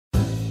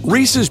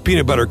Reese's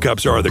Peanut Butter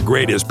Cups are the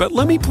greatest, but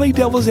let me play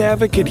devil's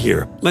advocate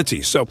here. Let's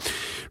see. So,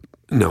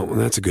 no,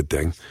 that's a good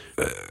thing.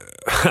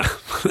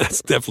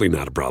 That's definitely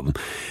not a problem.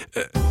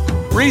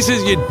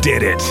 Reese's, you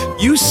did it.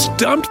 You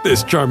stumped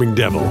this charming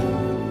devil.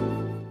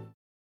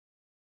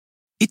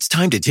 It's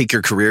time to take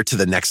your career to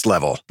the next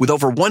level. With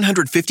over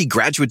 150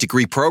 graduate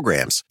degree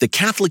programs, the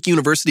Catholic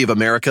University of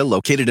America,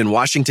 located in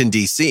Washington,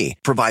 D.C.,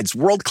 provides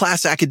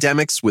world-class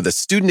academics with a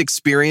student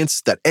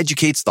experience that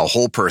educates the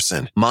whole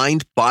person,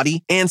 mind,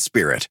 body, and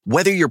spirit.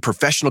 Whether your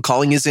professional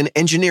calling is in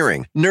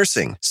engineering,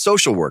 nursing,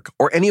 social work,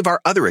 or any of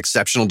our other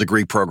exceptional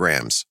degree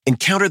programs,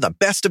 encounter the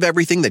best of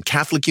everything that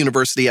Catholic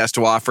University has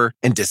to offer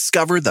and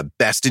discover the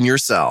best in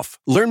yourself.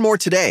 Learn more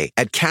today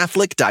at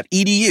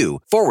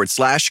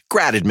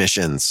catholic.edu/grad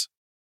admissions.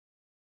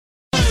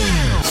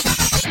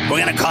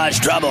 We're going to cause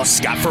trouble.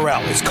 Scott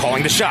Ferrall is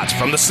calling the shots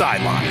from the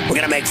sideline. We're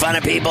going to make fun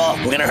of people.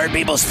 We're going to hurt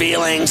people's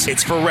feelings.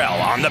 It's Ferrall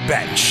on the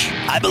bench.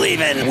 I believe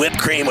in whipped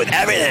cream with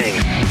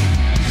everything.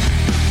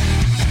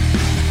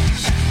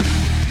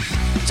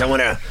 So I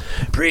want to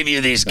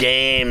preview these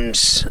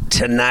games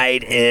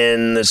tonight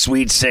in the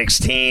Sweet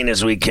 16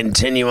 as we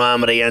continue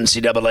on with the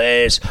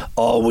NCAAs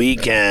all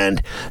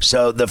weekend.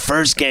 So the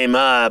first game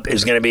up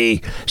is going to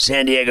be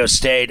San Diego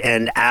State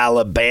and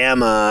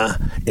Alabama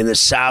in the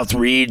South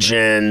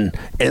region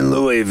in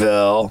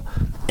Louisville.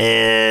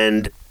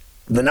 And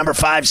the number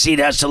 5 seed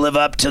has to live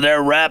up to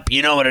their rep.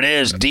 You know what it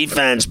is.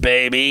 Defense,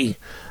 baby.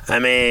 I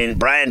mean,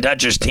 Brian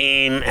Dutcher's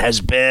team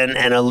has been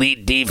an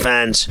elite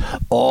defense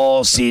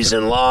all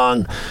season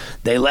long.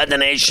 They led the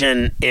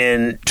nation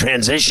in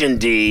transition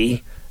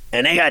D,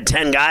 and they got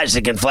 10 guys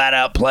that can flat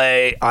out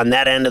play on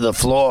that end of the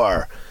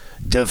floor.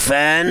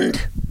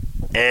 Defend,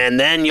 and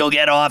then you'll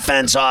get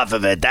offense off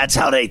of it. That's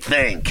how they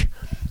think.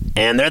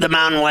 And they're the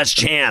Mountain West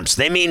champs.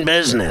 They mean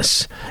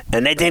business,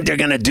 and they think they're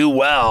going to do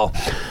well.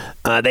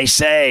 They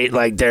say,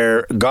 like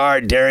their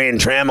guard, Darian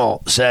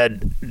Trammell,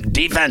 said,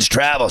 defense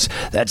travels.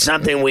 That's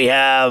something we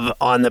have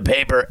on the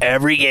paper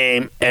every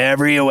game,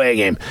 every away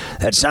game.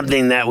 That's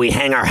something that we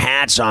hang our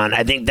hats on.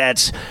 I think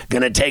that's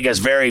going to take us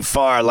very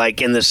far,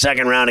 like in the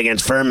second round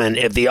against Furman.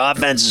 If the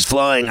offense is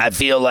flowing, I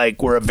feel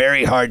like we're a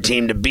very hard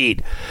team to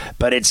beat.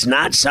 But it's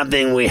not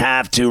something we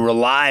have to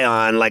rely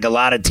on like a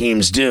lot of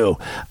teams do.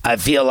 I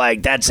feel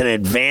like that's an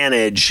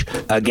advantage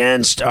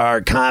against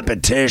our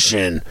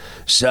competition.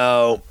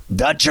 So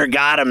Dutcher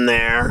got him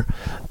there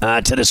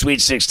to the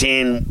Sweet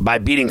 16 by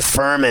beating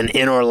Furman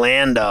in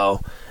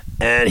Orlando.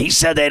 And he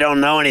said they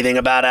don't know anything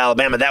about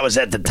Alabama. That was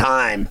at the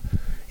time.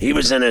 He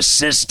was an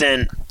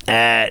assistant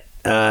at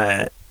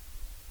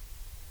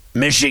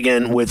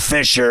Michigan with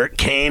Fisher,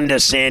 came to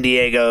San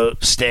Diego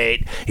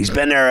State. He's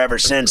been there ever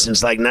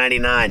since like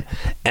 99,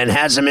 and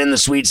has him in the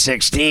Sweet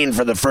 16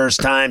 for the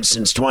first time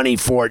since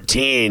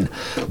 2014.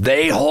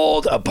 They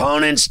hold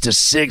opponents to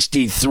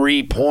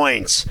 63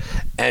 points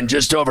and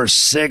just over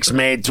 6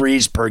 made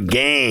threes per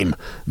game.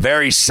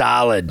 Very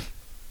solid.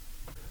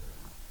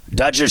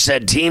 Dutcher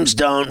said teams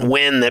don't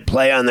win that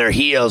play on their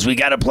heels. We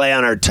got to play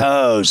on our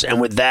toes, and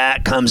with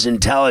that comes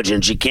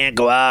intelligence. You can't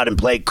go out and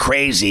play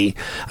crazy.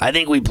 I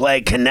think we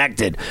play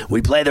connected.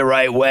 We play the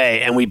right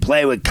way, and we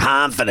play with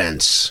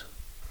confidence.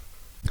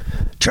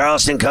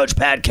 Charleston coach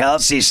Pat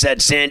Kelsey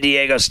said San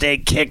Diego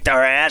State kicked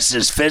our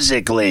asses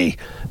physically.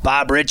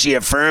 Bob Ritchie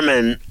of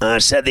Furman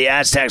said the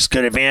Aztecs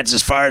could advance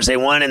as far as they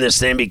want in this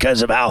thing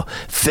because of how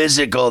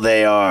physical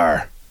they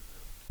are.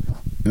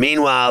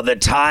 Meanwhile, the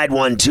Tide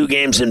won 2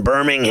 games in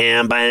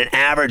Birmingham by an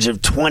average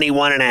of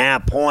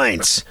 21.5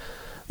 points,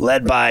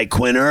 led by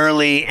Quinn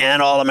Early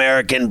and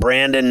All-American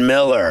Brandon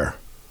Miller.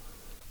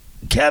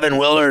 Kevin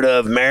Willard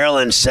of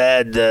Maryland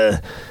said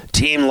the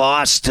team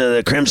lost to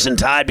the Crimson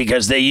Tide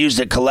because they used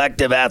a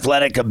collective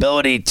athletic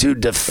ability to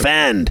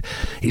defend.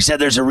 He said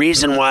there's a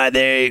reason why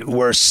they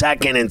were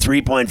second in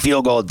three-point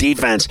field goal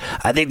defense.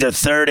 I think they're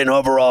third in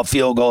overall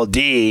field goal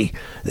D.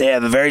 They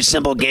have a very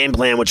simple game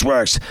plan which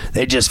works.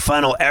 They just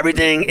funnel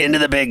everything into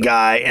the big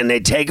guy, and they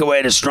take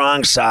away the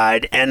strong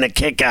side and the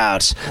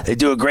kickouts. They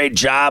do a great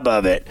job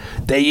of it.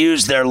 They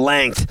use their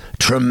length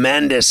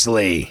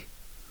tremendously.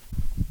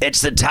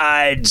 It's the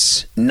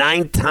Tide's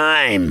 9th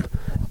time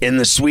in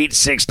the Sweet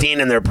 16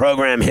 in their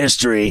program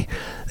history.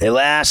 They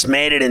last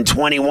made it in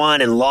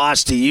 21 and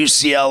lost to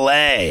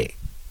UCLA.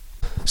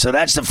 So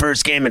that's the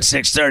first game at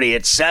 6:30.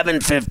 At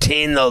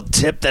 7:15, they'll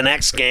tip the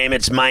next game.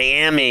 It's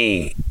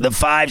Miami, the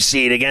 5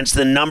 seed, against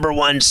the number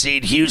 1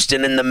 seed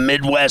Houston in the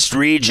Midwest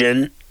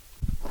region.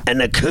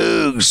 And the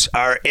Cougs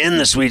are in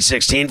the Sweet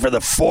 16 for the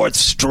 4th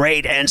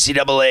straight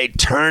NCAA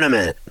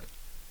tournament.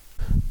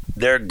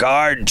 Their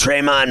guard,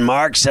 Tremont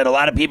Mark, said a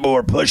lot of people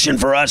were pushing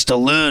for us to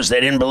lose. They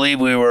didn't believe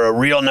we were a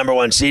real number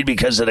 1 seed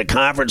because of the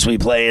conference we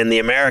play in, the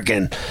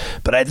American.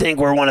 But I think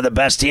we're one of the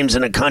best teams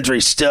in the country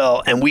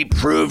still, and we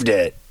proved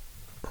it.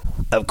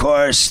 Of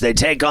course, they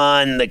take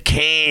on the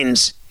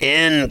Canes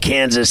in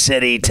Kansas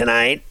City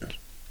tonight.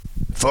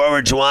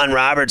 Forward Juwan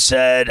Roberts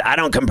said, I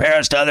don't compare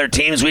us to other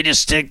teams. We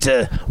just stick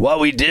to what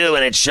we do,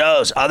 and it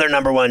shows. Other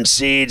number 1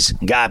 seeds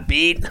got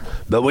beat,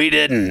 but we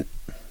didn't.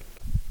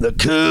 The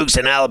Cougs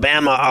and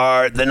Alabama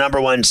are the number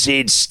 1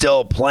 seeds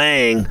still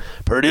playing.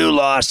 Purdue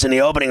lost in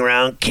the opening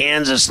round.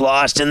 Kansas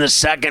lost in the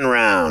second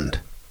round.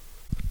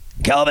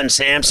 Kelvin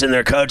Sampson,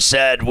 their coach,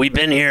 said, we've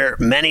been here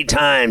many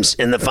times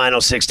in the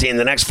final 16.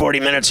 The next 40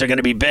 minutes are going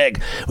to be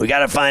big. We got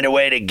to find a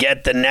way to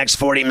get the next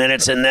 40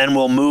 minutes, and then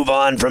we'll move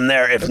on from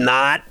there. If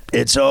not,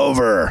 it's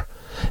over.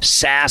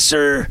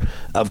 Sasser,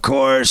 of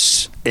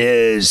course,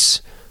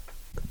 is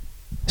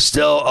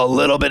still a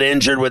little bit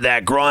injured with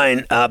that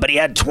groin, but he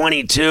had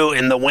 22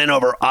 in the win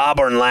over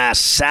Auburn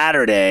last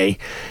Saturday,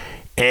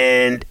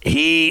 and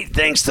he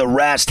thinks the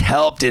rest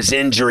helped his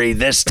injury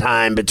this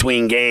time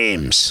between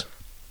games.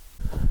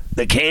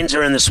 The Canes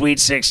are in the Sweet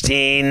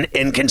 16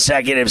 in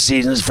consecutive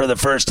seasons for the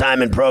first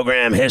time in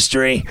program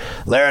history.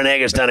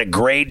 Larrañaga's done a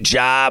great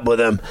job with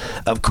them.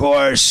 Of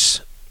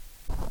course,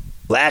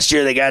 last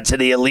year they got to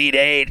the Elite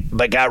Eight,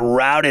 but got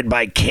routed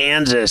by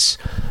Kansas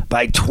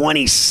by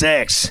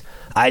 26.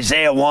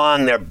 Isaiah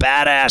Wong, their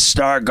badass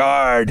star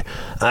guard,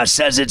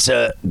 says it's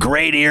a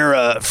great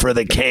era for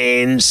the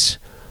Canes.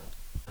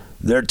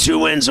 They're 2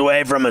 wins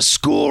away from a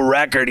school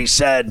record. He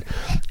said,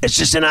 it's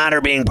just an honor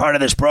being part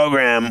of this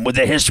program with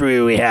the history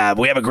we have.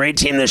 We have a great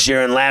team this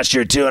year and last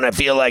year, too, and I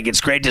feel like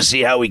it's great to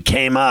see how we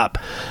came up.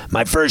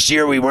 My first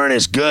year, we weren't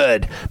as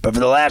good, but for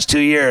the last 2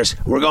 years,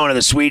 we're going to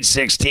the Sweet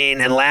 16,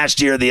 and last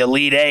year, the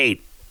Elite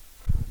Eight.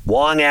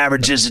 Wong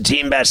averages a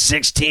team best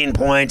 16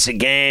 points a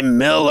game.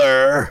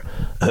 Jordan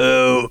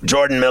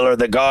Miller,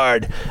 the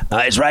guard,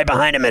 is right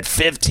behind him at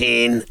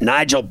 15.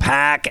 Nigel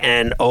Pack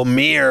and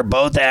Amir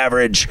both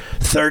average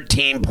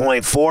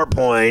 13.4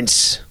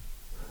 points.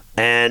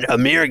 And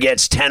Amir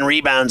gets 10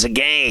 rebounds a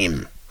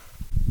game.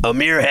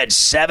 Amir had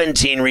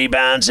 17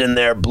 rebounds in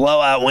their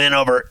blowout win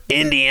over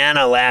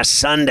Indiana last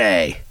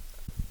Sunday.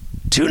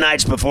 2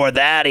 nights before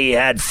that, he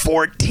had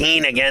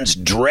 14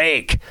 against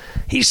Drake.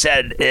 He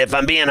said, if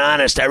I'm being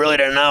honest, I really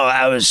don't know.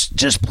 I was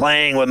just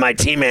playing with my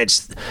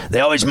teammates. They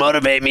always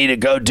motivate me to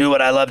go do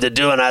what I love to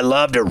do, and I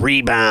love to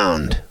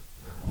rebound.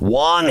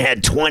 Wong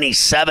had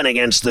 27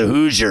 against the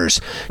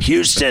Hoosiers.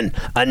 Houston,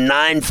 a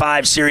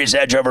 9-5 series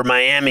edge over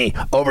Miami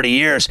over the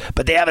years,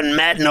 but they haven't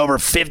met in over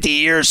 50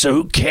 years, so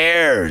who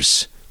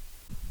cares?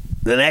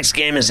 The next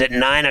game is at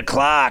 9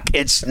 o'clock.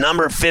 It's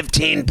number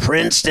 15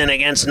 Princeton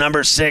against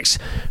number 6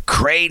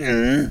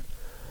 Creighton.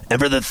 And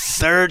for the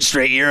 3rd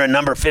straight year, a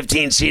number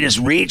 15 seed has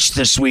reached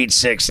the Sweet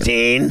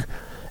 16.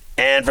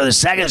 And for the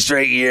 2nd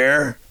straight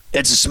year,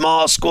 it's a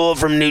small school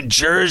from New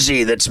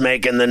Jersey that's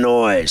making the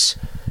noise.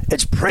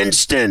 It's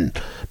Princeton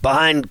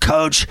behind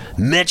coach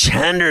Mitch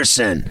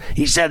Henderson.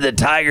 He said the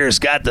Tigers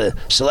got the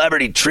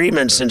celebrity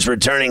treatment since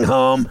returning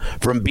home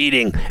from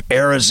beating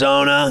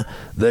Arizona,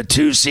 the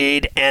 2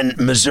 seed, and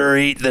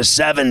Missouri, the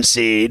 7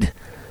 seed.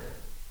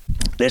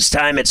 This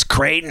time it's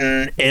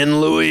Creighton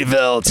in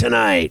Louisville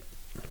tonight.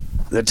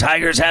 The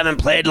Tigers haven't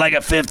played like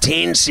a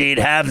 15 seed,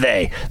 have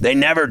they? They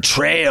never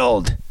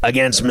trailed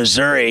against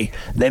Missouri.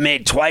 They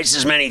made twice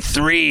as many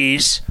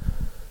threes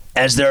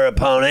as their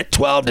opponent,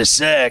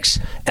 12-6,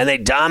 and they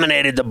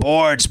dominated the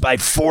boards by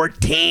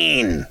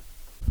 14.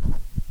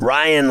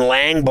 Ryan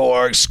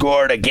Langborg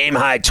scored a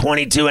game-high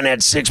 22 and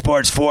had 6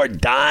 boards, 4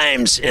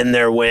 dimes in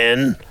their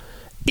win.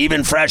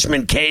 Even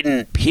freshman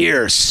Caden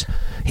Pierce,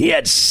 he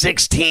had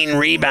 16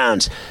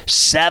 rebounds,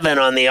 7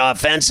 on the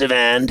offensive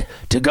end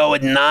to go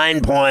with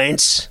 9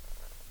 points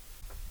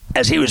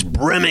as he was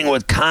brimming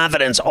with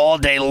confidence all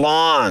day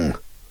long.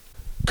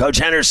 Coach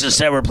Henderson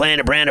said we're playing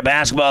a brand of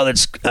basketball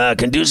that's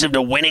conducive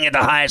to winning at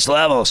the highest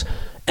levels,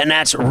 and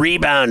that's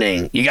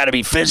rebounding. You got to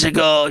be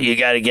physical, you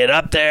got to get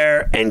up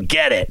there and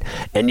get it,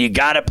 and you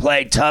got to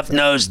play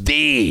tough-nosed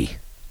D.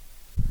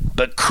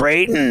 But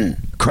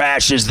Creighton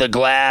crashes the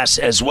glass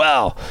as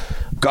well.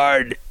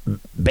 Guard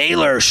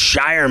Baylor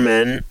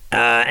Shireman,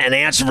 an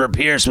answer for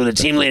Pierce with a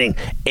team leading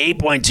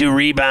 8.2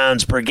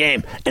 rebounds per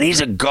game. And he's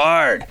a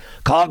guard.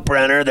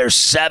 Kalkbrenner, their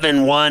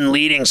 7-1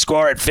 leading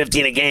scorer at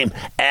 15 a game,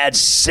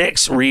 adds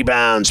 6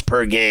 rebounds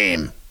per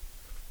game.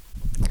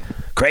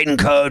 Creighton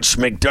coach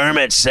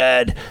McDermott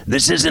said,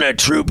 this isn't a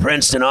true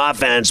Princeton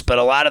offense, but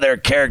a lot of their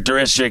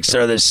characteristics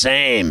are the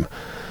same.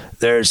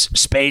 There's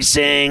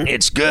spacing,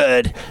 it's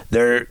good.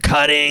 They're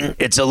cutting,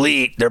 it's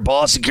elite. Their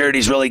ball security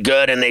is really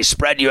good, and they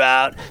spread you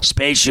out,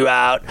 space you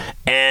out,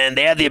 and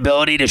they have the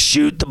ability to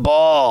shoot the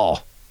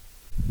ball.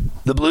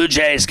 The Blue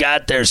Jays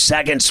got their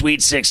 2nd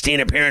Sweet 16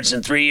 appearance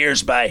in 3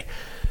 years by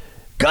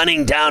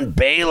gunning down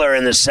Baylor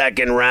in the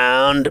 2nd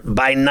round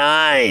by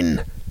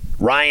 9.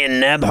 Ryan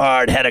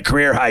Nebhard had a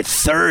career-high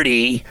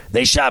 30.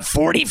 They shot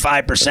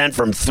 45%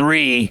 from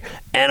 3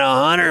 and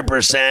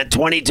 100%,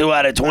 22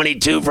 out of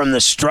 22 from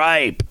the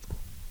stripe.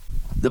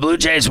 The Blue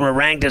Jays were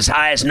ranked as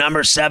high as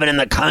number 7 in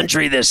the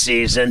country this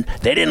season.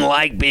 They didn't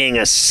like being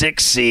a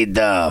 6 seed,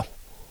 though.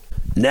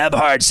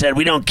 Nebhard said,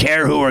 we don't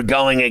care who we're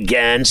going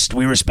against.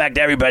 We respect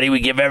everybody. We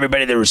give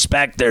everybody the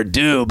respect they're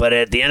due. But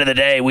at the end of the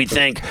day, we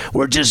think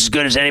we're just as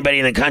good as anybody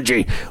in the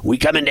country. We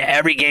come into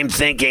every game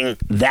thinking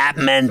that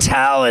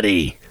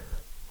mentality.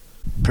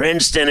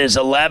 Princeton is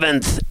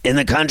 11th in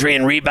the country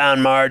in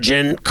rebound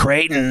margin.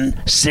 Creighton,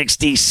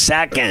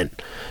 62nd.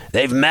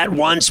 They've met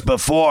once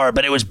before,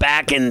 but it was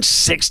back in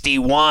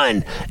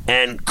 61,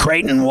 and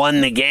Creighton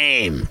won the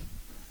game.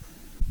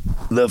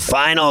 The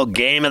final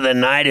game of the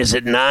night is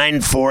at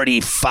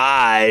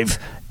 9:45,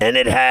 and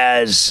it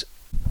has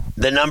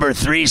the number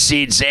 3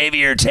 seed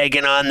Xavier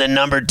taking on the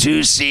number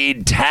 2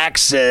 seed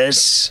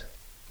Texas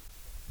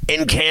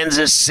in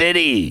Kansas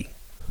City.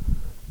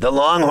 The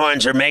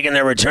Longhorns are making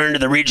their return to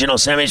the regional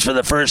semis for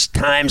the first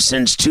time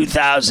since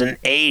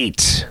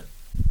 2008.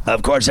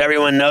 Of course,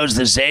 everyone knows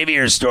the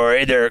Xavier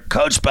story. They're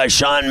coached by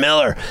Sean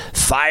Miller,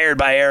 fired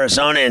by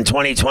Arizona in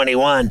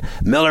 2021.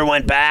 Miller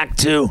went back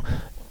to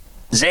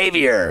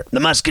Xavier, the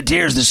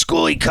Musketeers, the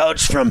school he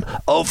coached from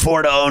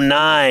 04 to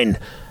 09.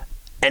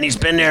 And he's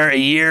been there a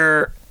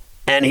year,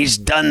 and he's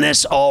done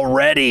this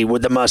already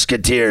with the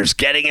Musketeers,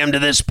 getting him to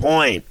this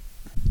point.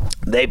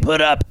 They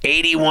put up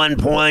 81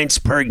 points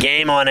per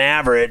game on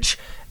average,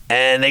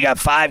 and they got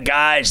 5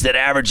 guys that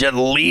average at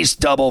least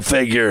double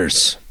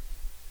figures.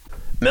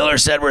 Miller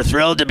said, "We're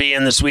thrilled to be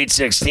in the Sweet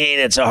 16.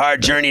 It's a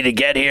hard journey to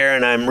get here,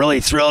 and I'm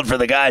really thrilled for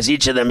the guys,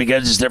 each of them,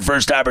 because it's their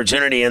first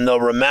opportunity, and they'll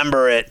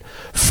remember it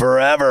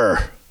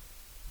forever."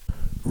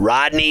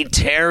 Rodney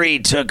Terry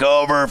took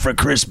over for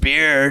Chris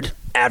Beard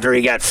after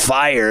he got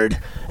fired,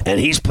 and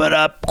he's put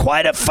up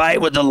quite a fight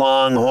with the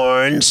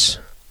Longhorns.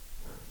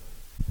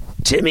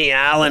 Timmy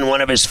Allen, one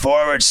of his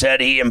forwards,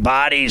 said he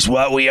embodies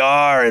what we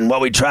are and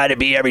what we try to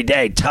be every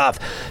day. Tough.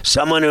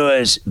 Someone who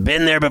has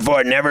been there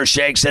before, never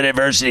shakes at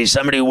adversity.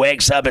 Somebody who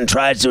wakes up and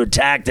tries to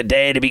attack the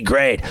day to be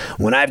great.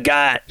 When I've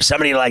got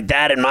somebody like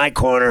that in my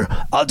corner,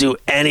 I'll do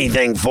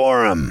anything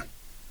for him.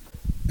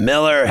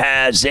 Miller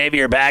has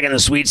Xavier back in the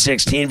Sweet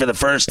 16 for the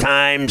first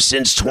time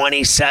since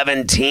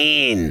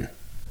 2017.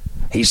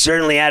 He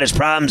certainly had his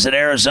problems at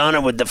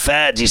Arizona with the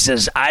feds. He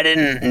says, "I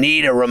didn't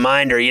need a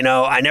reminder.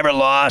 I never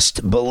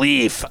lost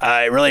belief.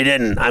 I really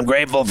didn't. I'm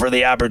grateful for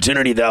the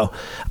opportunity, though.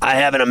 I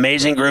have an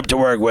amazing group to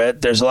work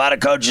with. There's a lot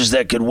of coaches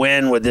that could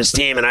win with this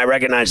team, and I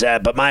recognize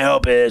that. But my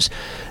hope is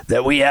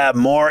that we have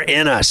more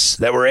in us,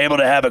 that we're able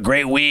to have a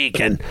great week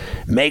and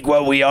make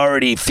what we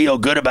already feel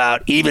good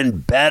about even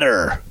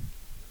better."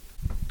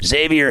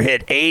 Xavier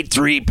hit 8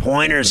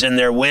 3-pointers in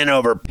their win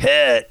over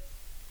Pitt.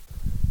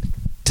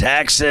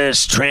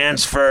 Texas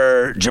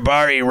transfer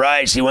Jabari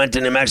Rice, he went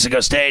to New Mexico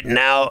State,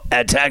 now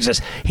at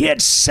Texas. He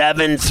had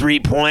 7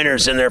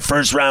 3-pointers in their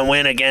first-round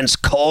win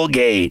against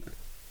Colgate.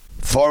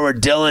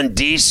 Forward Dylan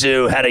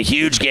Disu had a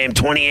huge game,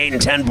 28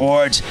 and 10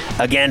 boards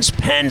against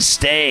Penn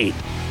State.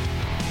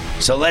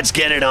 So let's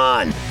get it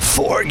on.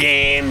 4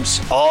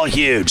 games, all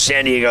huge.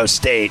 San Diego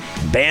State,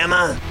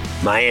 Bama,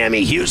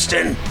 Miami,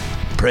 Houston,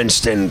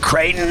 Princeton,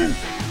 Creighton,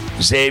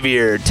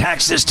 Xavier,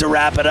 Texas to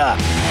wrap it up.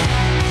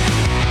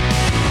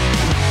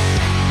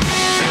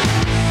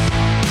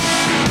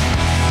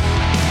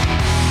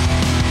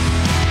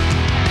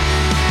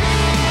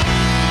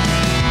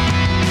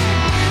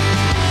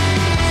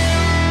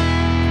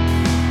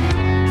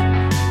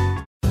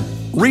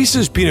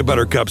 Reese's Peanut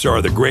Butter Cups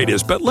are the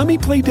greatest, but let me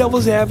play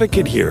devil's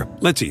advocate here.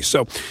 Let's see.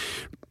 So,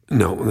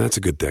 no, that's a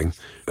good thing.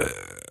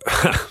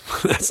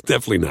 That's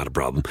definitely not a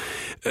problem.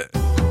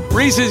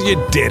 Reese's,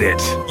 you did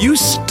it. You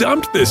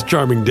stumped this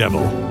charming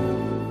devil.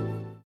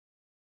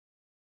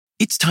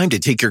 It's time to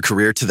take your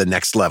career to the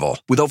next level.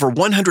 With over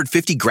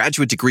 150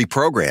 graduate degree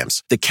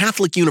programs, the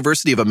Catholic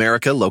University of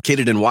America,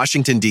 located in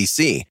Washington,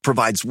 D.C.,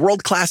 provides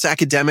world-class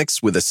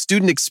academics with a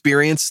student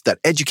experience that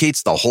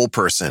educates the whole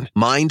person,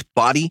 mind,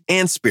 body,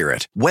 and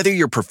spirit. Whether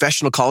your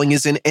professional calling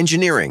is in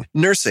engineering,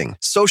 nursing,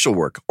 social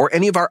work, or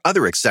any of our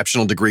other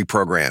exceptional degree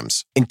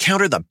programs,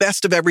 encounter the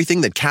best of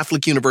everything that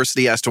Catholic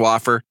University has to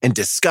offer and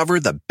discover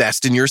the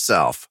best in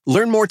yourself.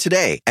 Learn more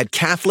today at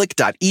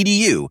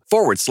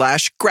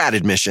catholic.edu/grad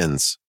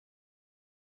admissions.